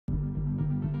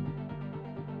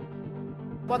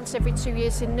Once every 2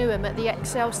 years in Newham at the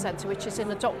ExCel Centre, which is in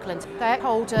the Docklands. They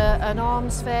hold an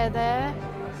arms fair there,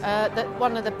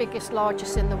 one of the biggest,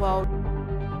 largest in the world.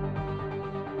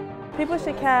 People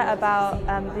should care about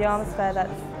the arms fair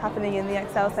that's happening in the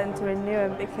ExCel Centre in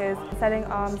Newham, because selling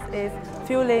arms is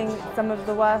fueling some of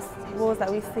the worst wars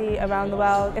that we see around the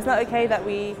world. It's not okay that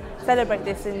we celebrate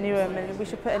this in Newham, and we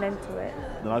should put an end to it.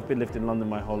 And I've lived in London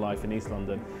my whole life, in East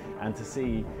London, and to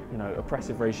see,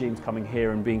 oppressive regimes coming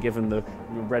here and being given the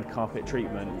red carpet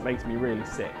treatment makes me really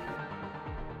sick.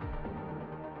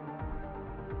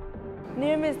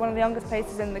 Newham is one of the youngest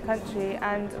places in the country,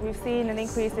 and we've seen an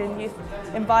increase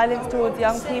in violence towards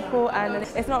young people, and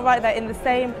it's not right that in the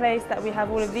same place that we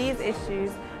have all of these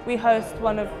issues, we host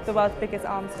one of the world's biggest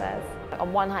arms fairs.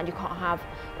 On one hand, you can't have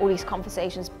all these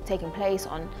conversations taking place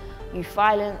on youth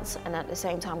violence and at the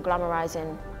same time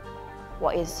glamorising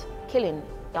what is killing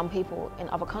young people in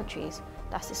other countries.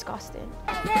 That's disgusting.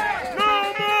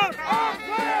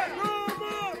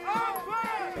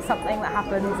 Something that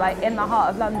happens in the heart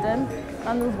of London.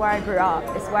 London's where I grew up,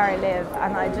 it's where I live,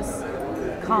 and I just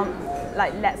can't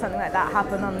let something like that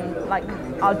happen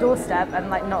on our doorstep and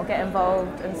not get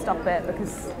involved and stop it,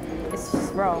 because it's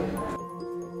just wrong.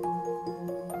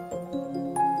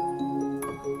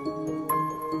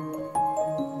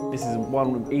 This is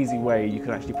one easy way you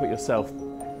can actually put yourself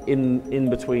in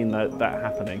between that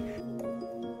happening.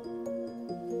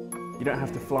 You don't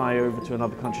have to fly over to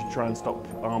another country to try and stop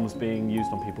arms being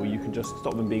used on people. You can just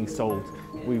stop them being sold.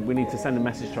 We need to send a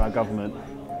message to our government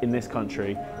in this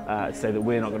country to say that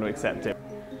we're not going to accept it.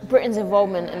 Britain's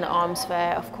involvement in the arms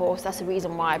fair, of course, that's the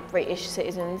reason why British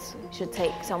citizens should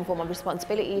take some form of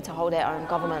responsibility to hold their own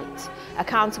government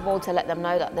accountable, to let them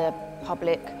know that the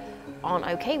public aren't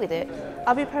okay with it.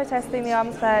 I'll be protesting the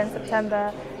arms fair in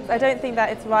September. I don't think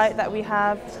that it's right that we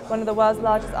have one of the world's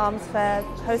largest arms fairs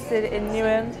hosted in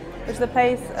Newham, which is a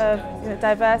place of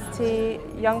diversity,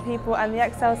 young people, and the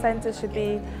ExCel Centre should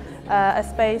be a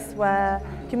space where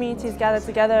communities gather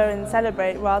together and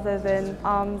celebrate, rather than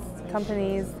arms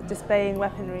companies displaying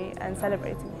weaponry and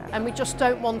celebrating that. And we just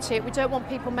don't want it. We don't want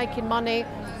people making money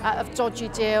out of dodgy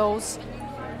deals,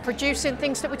 producing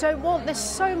things that we don't want. There's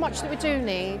so much that we do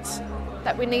need,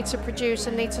 that we need to produce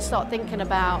and need to start thinking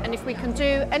about. And if we can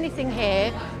do anything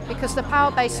here, because the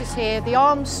power base is here, the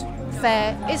arms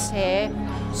fair is here,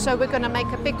 so we're going to make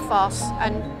a big fuss,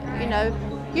 and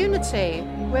unity.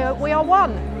 We are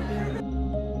one.